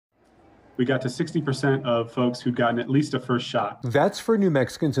we got to 60% of folks who'd gotten at least a first shot. That's for New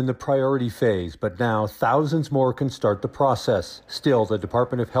Mexicans in the priority phase, but now thousands more can start the process. Still, the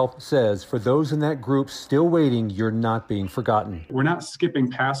Department of Health says for those in that group still waiting, you're not being forgotten. We're not skipping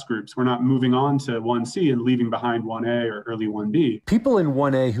past groups. We're not moving on to 1C and leaving behind 1A or early 1B. People in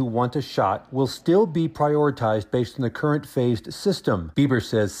 1A who want a shot will still be prioritized based on the current phased system. Bieber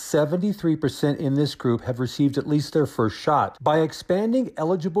says 73% in this group have received at least their first shot. By expanding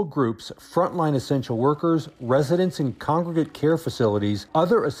eligible groups, frontline essential workers, residents in congregate care facilities,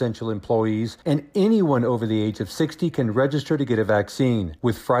 other essential employees, and anyone over the age of 60 can register to get a vaccine.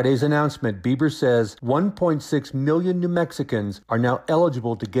 With Friday's announcement, Bieber says 1.6 million New Mexicans are now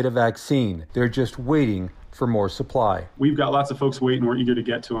eligible to get a vaccine. They're just waiting for more supply. We've got lots of folks waiting. We're eager to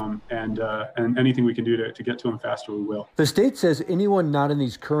get to them, and anything we can do to get to them faster, we will. The state says anyone not in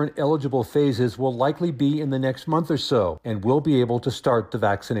these current eligible phases will likely be in the next month or so and will be able to start the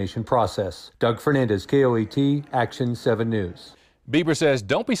vaccination process. Doug Fernandez, KOAT, Action 7 News. Bieber says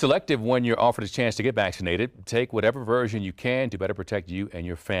don't be selective when you're offered a chance to get vaccinated. Take whatever version you can to better protect you and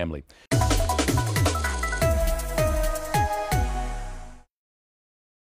your family.